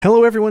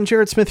Hello everyone,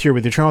 Jared Smith here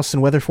with your Charleston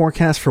weather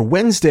forecast for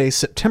Wednesday,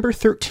 September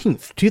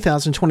 13th,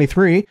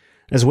 2023,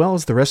 as well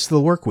as the rest of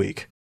the work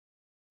week.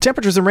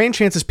 Temperatures and rain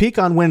chances peak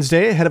on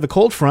Wednesday ahead of a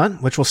cold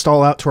front, which will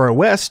stall out to our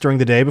west during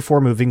the day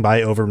before moving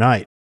by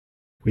overnight.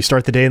 We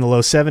start the day in the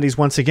low 70s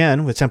once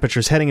again, with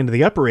temperatures heading into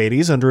the upper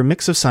 80s under a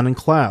mix of sun and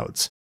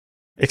clouds.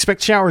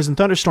 Expect showers and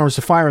thunderstorms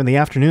to fire in the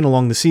afternoon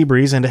along the sea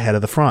breeze and ahead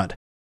of the front.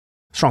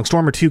 A strong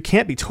storm or two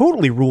can't be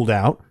totally ruled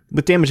out,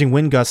 with damaging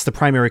wind gusts the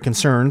primary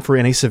concern for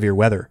any severe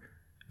weather.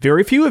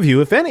 Very few of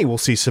you, if any, will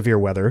see severe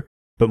weather,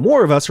 but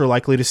more of us are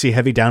likely to see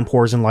heavy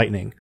downpours and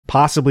lightning,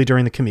 possibly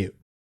during the commute.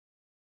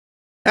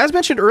 As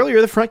mentioned earlier,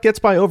 the front gets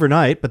by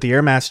overnight, but the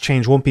air mass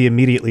change won't be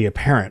immediately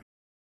apparent.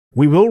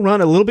 We will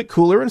run a little bit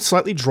cooler and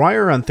slightly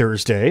drier on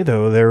Thursday,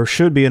 though there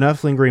should be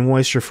enough lingering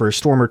moisture for a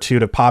storm or two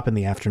to pop in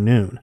the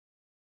afternoon.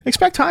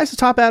 Expect highs to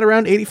top out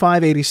around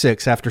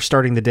 85-86 after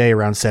starting the day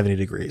around 70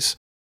 degrees.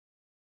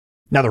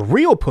 Now the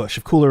real push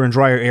of cooler and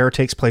drier air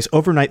takes place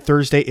overnight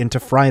Thursday into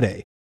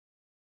Friday.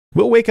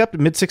 We'll wake up to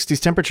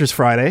mid-60s temperatures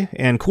Friday,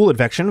 and cool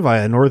advection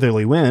via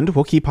northerly wind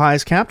will keep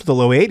highs capped to the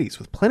low 80s,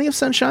 with plenty of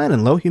sunshine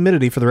and low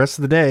humidity for the rest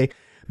of the day,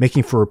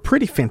 making for a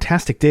pretty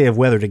fantastic day of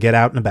weather to get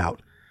out and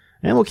about.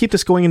 And we'll keep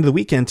this going into the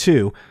weekend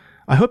too.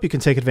 I hope you can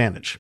take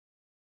advantage.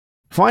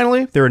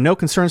 Finally, there are no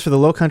concerns for the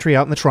low country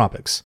out in the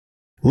tropics.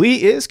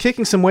 Lee is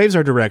kicking some waves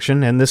our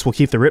direction, and this will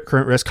keep the rip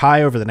current risk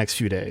high over the next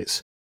few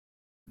days.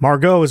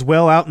 Margot is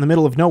well out in the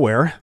middle of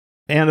nowhere,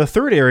 and a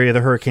third area the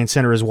Hurricane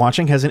Center is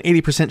watching has an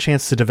 80%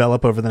 chance to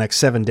develop over the next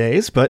 7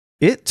 days, but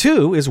it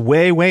too is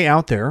way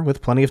out there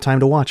with plenty of time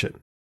to watch it.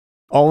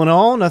 All in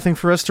all, nothing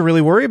for us to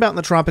really worry about in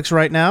the tropics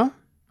right now.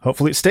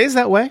 Hopefully it stays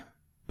that way,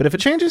 but if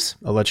it changes,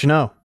 I'll let you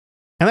know.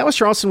 And that was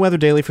Charleston Weather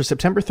Daily for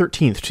September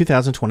 13th,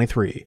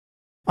 2023.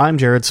 I'm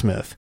Jared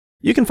Smith.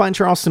 You can find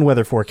Charleston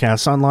weather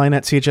forecasts online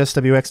at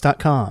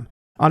chswx.com,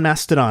 on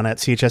Mastodon at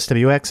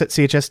chswx at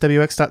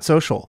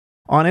chswx.social,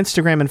 on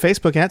Instagram and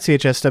Facebook at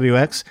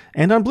CHSWX,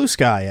 and on Blue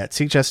Sky at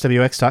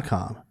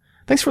chswx.com.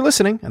 Thanks for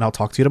listening, and I'll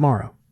talk to you tomorrow.